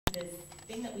this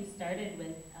thing that we started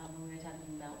with when we were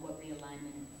talking about what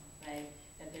realignment is, right?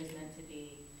 That there's meant to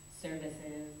be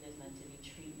services, there's meant to be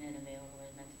treatment available,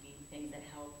 there's meant to be things that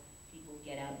help people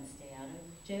get out and stay out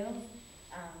of jail,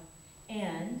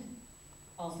 and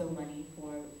also money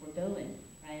for building,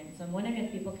 right? So I'm wondering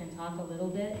if people can talk a little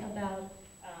bit about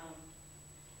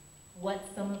what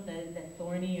some of the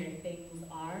thornier things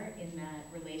are in that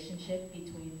relationship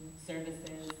between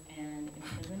services and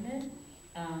imprisonment,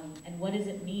 and what does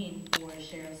it mean for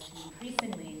sheriffs to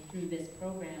increasingly, through this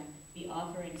program, be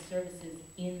offering services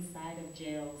inside of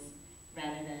jails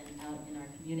rather than out in our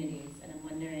communities. And I'm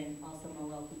wondering also,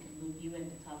 Moel, if we can loop you in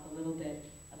to talk a little bit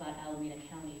about Alameda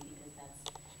County, because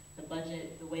that's the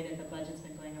budget, the way that the budget's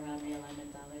been going around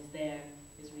realignment dollars there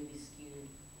is really skewed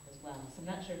as well. So I'm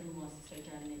not sure who wants to start.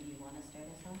 John, maybe you want to start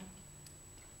us off?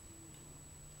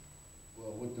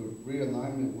 Well, with the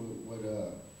realignment,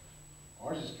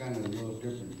 ours is kind of a little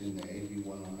different than the AB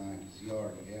 109, because he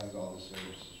already has all the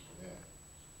services for that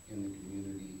in the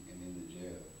community and in the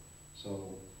jail.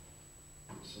 So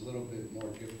it's a little bit more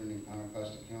different in Contra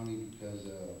County, because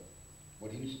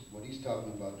what he's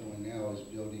talking about doing now is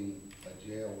building a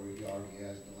jail where he already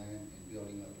has the land, and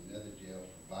building up another jail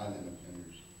for violent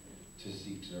offenders to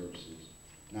seek services,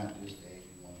 not just the AB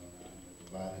 109, but the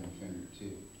violent offender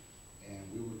too. And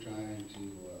we were trying to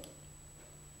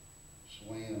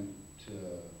sway him to,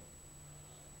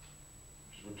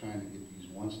 we're trying to get these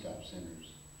one-stop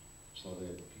centers so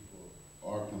that people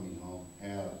are coming home,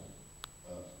 have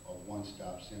a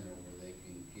one-stop center where they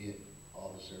can get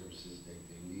all the services that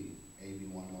they need. AB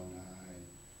 109,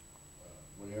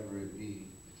 whatever it be,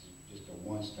 it's just a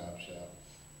one-stop shop.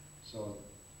 So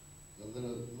the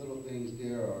little things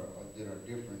there that are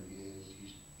different is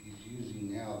he's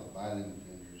using now the violent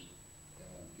offenders,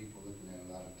 people looking at a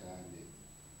lot of time that,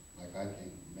 like I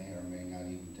think, may or may not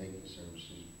even take the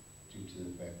services due to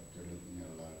the fact that they're looking at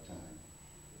a lot of time.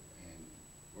 And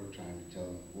we're trying to tell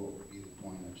them what would be the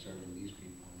point of serving these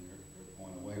people, and they're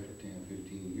going away for 10,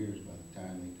 15 years. By the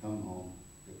time they come home,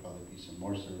 there'll probably be some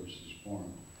more services for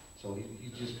them. So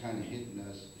he's just kind of hitting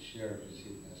us, the sheriff is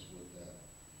hitting us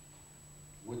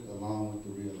along with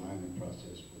the realignment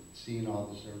process, with seeing all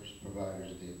the service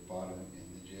providers that bought him in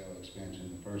the jail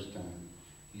expansion the first time.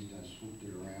 He's done swooped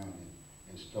it around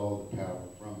and stole the power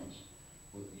from us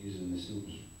with using the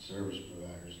service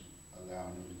providers,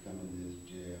 allowing them to come into this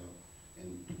jail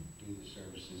and do the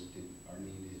services that are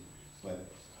needed,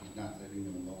 but he's not letting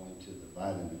them go into the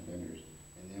violent offenders.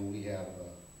 And then we have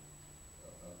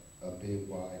a big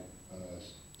wide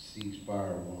siege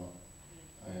firewall,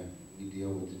 and we deal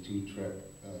with the two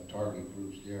target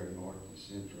groups there, North and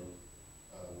Central,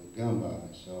 with gun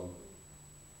violence. So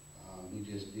he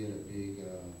just did a big,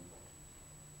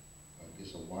 I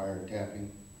guess, a wiretapping,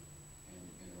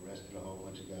 and arrested a whole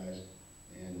bunch of guys,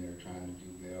 and they're trying to do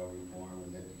bail reform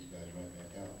and let these guys right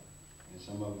back out. And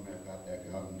some of them have got back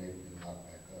out and they've been locked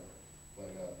back up.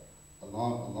 But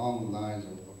along the lines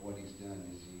of what he's done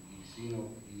is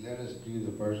he let us do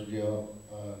the first jail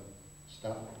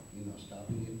stopping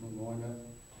it from going up,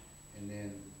 and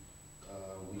then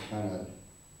we kind of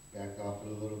backed off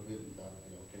it a little bit and thought,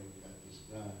 okay, we got this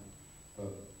done.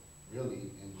 But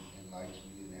really, in Lights,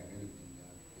 we didn't have anything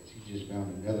done, because he just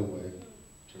found another way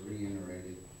to reiterate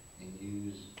it and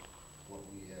use what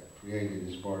we have created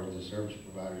as far as the service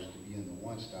providers to be in the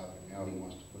one-stop, and now he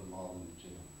wants to put them all in the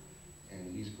jail.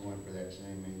 And he's going for that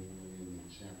same $8 million in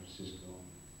San Francisco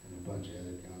and a bunch of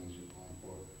other counties are going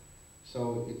for it.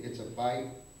 So it's a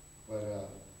fight, but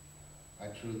I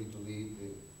truly believe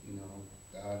that,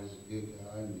 God is a good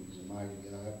God and he's a mighty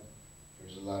God.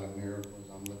 There's a lot of miracles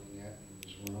I'm looking at in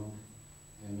this room,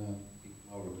 and we can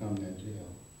overcome that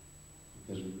jail,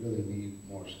 because we really need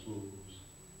more schools,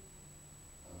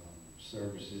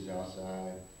 services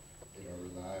outside that are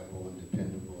reliable and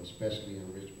dependable, especially in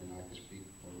Richmond. I can speak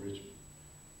for Richmond.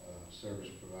 Service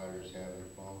providers have their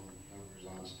phone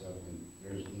numbers on stuff, and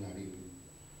there's not even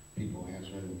people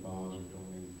answering the phones or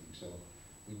doing anything. So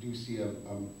we do see a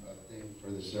thing for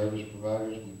the service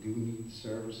providers. We do need the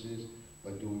services,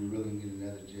 but do we really need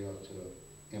another jail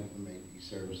to implement these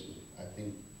services? I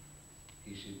think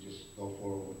he should just go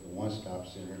forward with the one-stop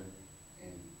center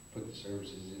and put the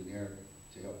services in there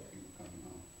to help people coming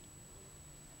home.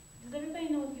 Does everybody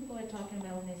know what people are talking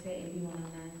about when they say AB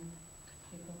 109?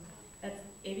 People? That's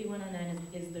AB 109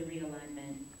 is the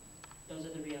realignment. Those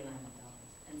are the realignment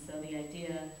dollars. And so the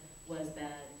idea was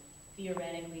that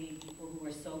theoretically people who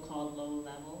were so-called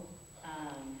low-level,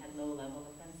 had low-level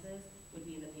offenses, would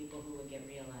be the people who would get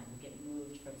realigned, would get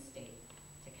moved from state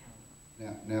to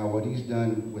county. Now what he's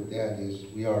done with that is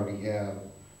we already have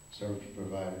service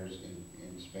providers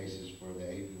in spaces for the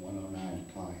AB 109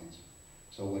 clients.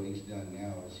 So what he's done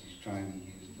now is he's trying to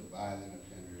use the violent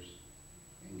offenders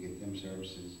and get them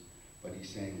services, but he's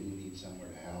saying he needs somewhere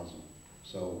to house them.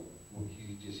 So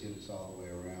he just hit us all the way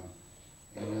around.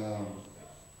 And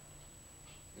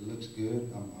it looks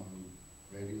good. I'm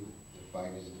ready. The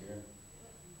fight is there.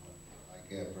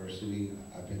 Like adversity,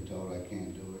 I've been told I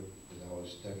can't do it because I was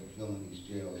study filling these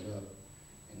jails up.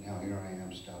 And now here I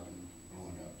am stopping them from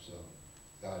going up. So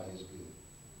God is good.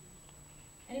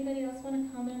 Anybody else want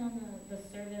to comment on the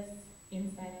service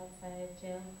inside, outside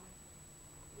jail?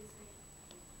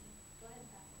 Go ahead,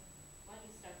 Pastor. Why don't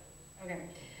you start with this? Okay.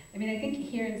 I mean, I think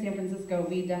here in San Francisco,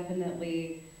 we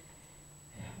definitely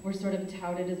were sort of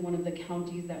touted as one of the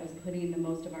counties that was putting the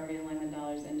most of our realignment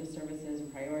dollars into services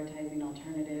and prioritizing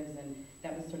alternatives, and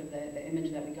that was sort of the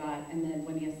image that we got. And then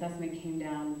when the assessment came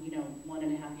down,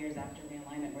 1.5 years after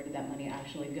realignment, where did that money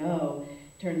actually go?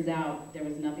 Turns out there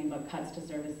was nothing but cuts to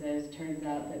services. Turns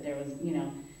out that there was,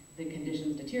 the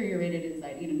conditions deteriorated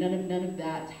inside. None of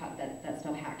that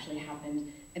stuff actually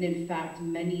happened. And in fact,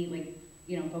 many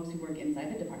folks who work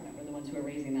inside the department were the ones who were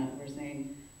raising that. Were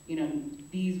saying,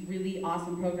 these really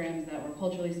awesome programs that were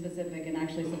culturally specific and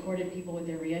actually supported people with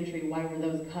their reentry, why were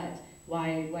those cut?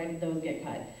 Why did those get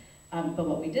cut? But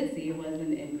what we did see was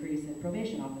an increase in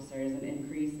probation officers, an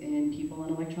increase in people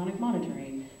in electronic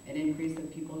monitoring, an increase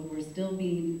of people who were still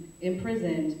being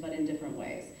imprisoned, but in different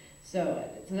ways. So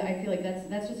I feel like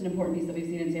that's just an important piece that we've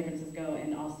seen in San Francisco,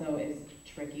 and also is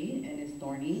tricky and is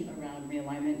thorny around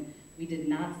realignment. We did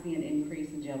not see an increase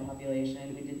in jail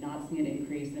population. We did not see an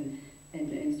increase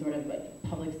in sort of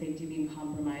public safety being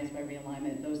compromised by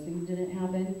realignment. Those things didn't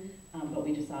happen, but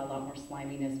we just saw a lot more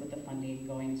sliminess with the funding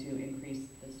going to increase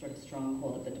the sort of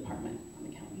stronghold of the department on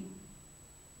the county.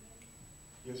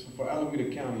 Yes, so for Alameda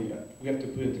County, we have to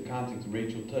put into context,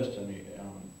 Rachel touched on it,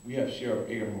 we have Sheriff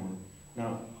Agarhorn.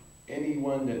 Now,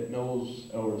 anyone that knows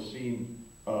or seen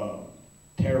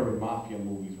terror mafia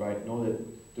movies, right, know that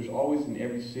there's always in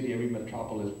every city, every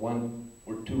metropolis, 1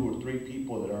 or 2 or 3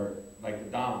 people that are like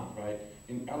the Dons, right?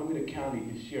 In Alameda County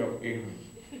is Sheriff Agarhorn.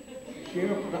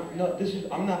 Sheriff, no, this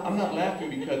is, I'm not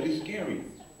laughing because it's scary.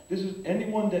 This is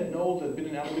anyone that knows that's been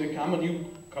in Alameda County. I'm a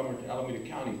newcomer to Alameda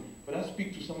County, but I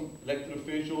speak to some elected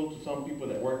officials, to some people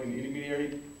that work in the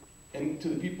intermediary, and to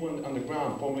the people on the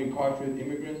ground, formerly incarcerated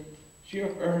immigrants.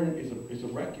 Sheriff Agarhorn is a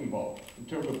wrecking ball in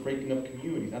terms of breaking up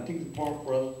communities. I think it's important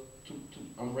for us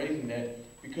I'm raising that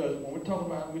because when we're talking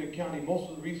about Alameda County, most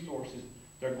of the resources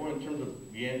that are going in terms of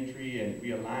reentry and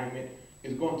realignment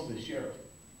is going to the sheriff.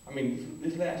 I mean,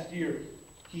 this last year,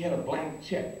 he had a blank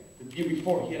check. The year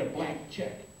before, he had a blank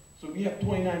check. So we have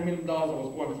 $29 million that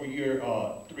was going for year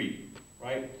 3,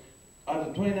 right? Out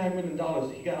of the $29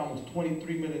 million, he got almost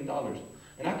 $23 million.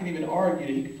 And I can even argue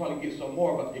that he could probably get some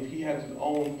more, but if he has his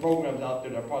own programs out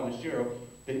there that are part of the sheriff,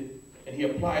 and he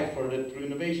applies for it through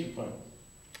innovation fund.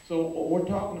 So what we're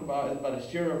talking about is about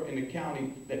a sheriff in the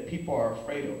county that people are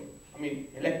afraid of. I mean,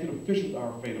 elected officials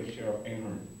are afraid of Sheriff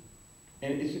Agarhorn.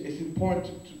 And it's important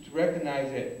to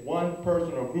recognize that one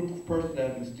person or a group of persons that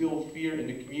have instilled fear in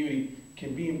the community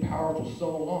can be in power for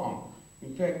so long.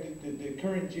 In fact, the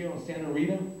current jail in Santa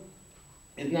Rita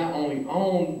is not only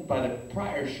owned by the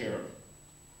prior sheriff,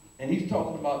 and he's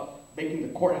talking about making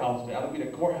the courthouse, the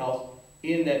Alameda courthouse,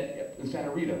 in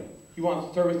Santa Rita. He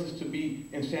wants services to be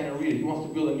in Santa Rita. He wants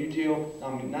to build a new jail,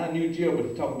 not a new jail, but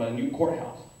he's talking about a new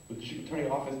courthouse with the district attorney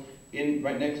office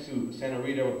right next to Santa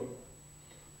Rita.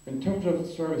 In terms of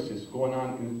services going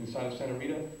on inside of Santa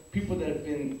Rita, people that have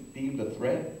been deemed a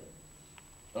threat,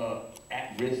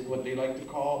 at risk, what they like to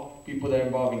call, people that are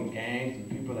involved in gangs and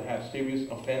people that have serious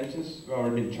offenses or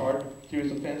have been charged with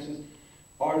serious offenses,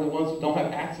 are the ones that don't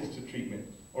have access to treatment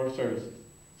or services.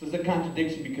 So it's a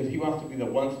contradiction because he wants to be the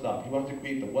one-stop. He wants to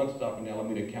create the one-stop in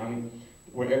Alameda County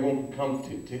where everyone can come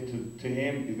to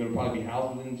him. He's going to probably be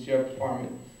housed in the sheriff's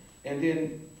department. And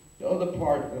then the other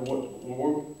part of what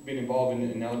we've been involved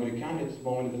in Alameda County at this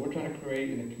moment is that we're trying to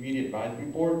create a community advisory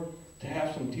board to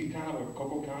have some teeth, kind of what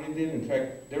Coco County did. In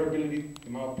fact, their ability,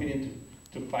 in my opinion,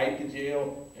 to fight the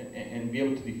jail and be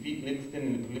able to defeat Livingston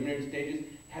in the preliminary stages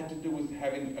had to do with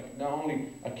having not only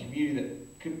a community that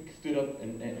stood up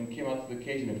and came out to the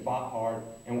occasion and fought hard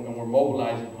and were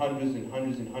mobilizing hundreds and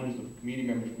hundreds and hundreds of community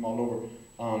members from all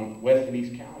over West and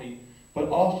East County, but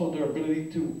also their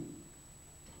ability to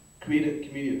create a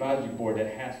community advisory board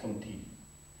that has some teeth.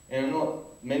 And I know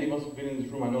many of us have been in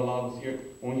this room, I know a lot of us here,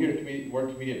 when we hear the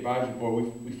word community advisory board,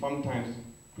 we sometimes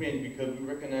cringe because we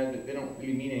recognize that they don't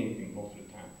really mean anything most of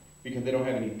the time, because they don't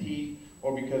have any teeth,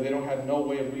 or because they don't have no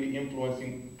way of really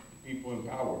influencing people in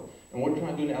power. And what we're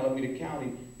trying to do in Alameda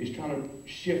County is trying to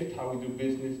shift how we do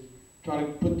business, trying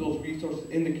to put those resources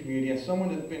in the community. As someone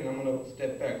that's been, I'm gonna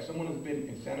step back, someone that's been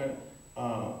in Santa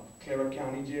Clara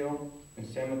County Jail, in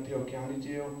San Mateo County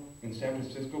Jail, in San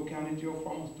Francisco County Jail for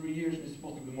almost 3 years. It's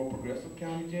supposed to be the more progressive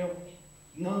county jail.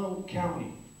 No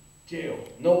county jail,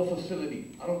 no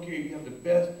facility. I don't care if you have the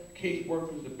best case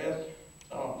workers, the best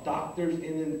doctors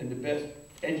and the best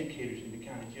educators in the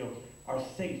county jail are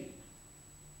safe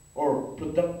or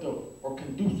productive or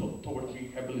conducive towards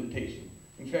rehabilitation.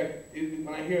 In fact,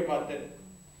 when I hear about that,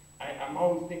 I'm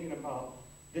always thinking about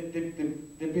they've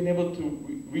been able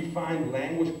to refine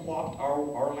language, co-opt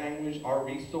our language, our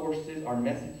resources, our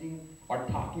messaging, our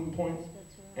talking points,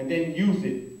 and then use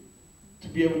it to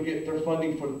be able to get their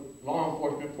funding for law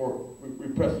enforcement for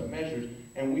repressive measures.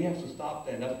 And we have to stop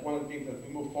that. And that's one of the things as we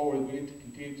move forward, we need to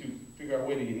continue to figure out a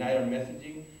way to unite our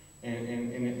messaging.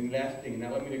 And last thing, in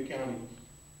Alameda County,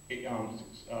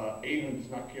 800 does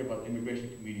not care about the immigration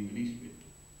committee in the least bit.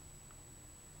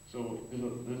 So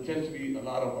there tends to be a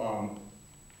lot of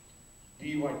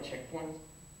DUI checkpoints,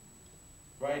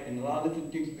 right? And a lot of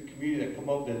different things in the community that come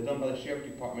up that are done by the sheriff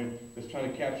department that's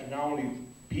trying to capture not only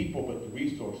people, but the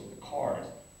resources, the cars.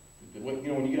 When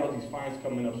you get all these fines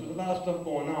coming up. So there's a lot of stuff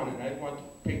going on, and I just want to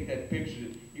paint that picture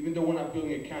that even though we're not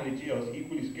building a county jail, it's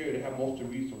equally scary to have most of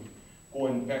the resources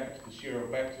going back to the sheriff,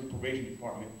 back to the probation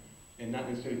department, and not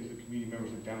necessarily to the community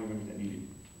members and family members that need it.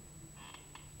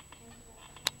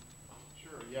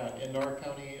 Sure, yeah. In our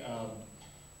county,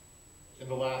 in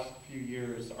the last few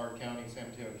years, our county, San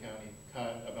Mateo County,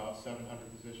 cut about 700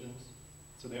 positions.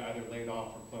 So they either laid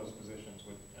off or closed positions,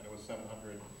 and it was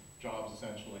 700 jobs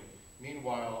essentially.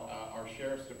 Meanwhile, our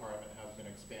sheriff's department has been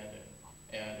expanding,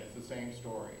 and it's the same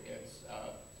story. It's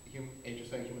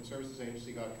HSA, Human Services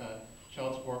Agency, got cut.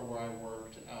 Child support, where I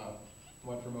worked,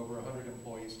 went from over 100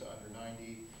 employees to under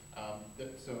 90.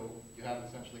 So you have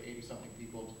essentially 80-something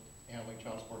people handling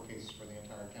child support cases for the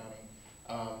entire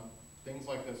county. Things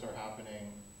like this are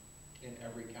happening in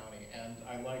every county, and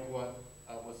I like what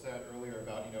was said earlier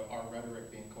about our rhetoric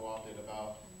being co-opted,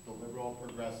 about the liberal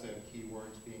progressive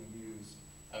keywords being used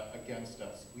against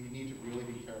us. We need to really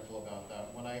be careful about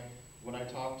that. When I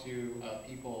talk to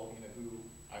people who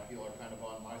I feel are kind of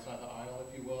on my side of the aisle,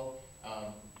 if you will,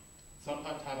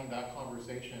 sometimes having that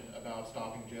conversation about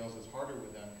stopping jails is harder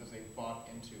with them because they bought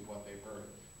into what they've heard.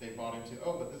 They bought into,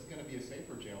 oh, but this is going to be a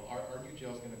safer jail. Our new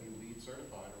jail is going to be LEED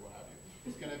certified or what have you.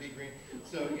 It's going to be green.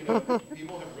 So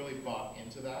people have really bought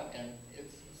into that, and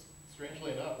it's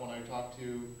strangely enough, when I talk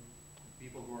to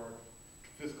people who are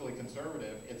fiscally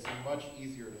conservative, it's much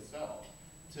easier to sell,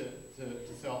 to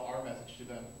sell our message to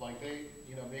them. Like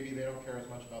maybe they don't care as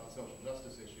much about the social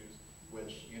justice issues,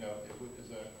 which,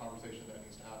 is a conversation that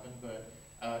needs to happen, but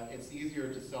it's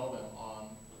easier to sell them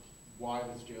on why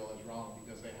this jail is wrong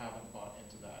because they haven't bought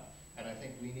into that. And I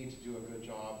think we need to do a good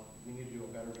job, we need to do a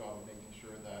better job of making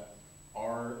sure that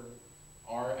our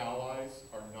allies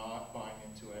are not buying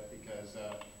into it, because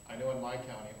I know in my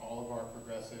county, all of our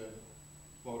progressive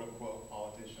quote-unquote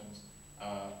politicians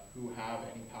who have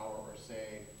any power or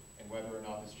say in whether or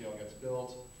not this jail gets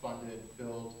built, funded,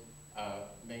 filled,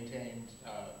 maintained,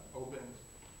 opened.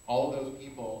 All of those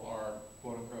people are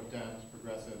quote-unquote Dems,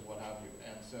 progressive, what have you.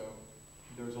 And so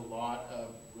there's a lot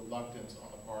of reluctance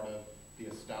on the part of the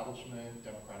establishment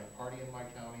Democratic Party in my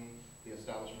county, the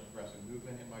establishment progressive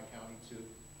movement in my county, to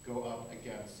go up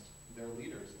against their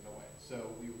leaders in a way.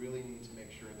 So we really need to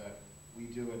make sure that we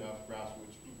do enough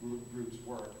grassroots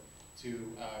work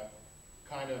to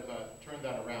turn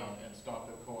that around and stop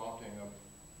the co-opting of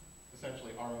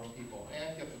essentially our own people,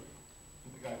 and get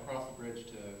the guy across the bridge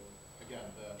to, again,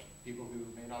 the people who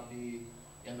may not be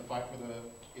in the fight for the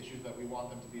issues that we want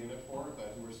them to be in it for,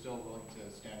 but who are still willing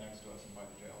to stand next to us and fight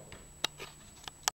the jail.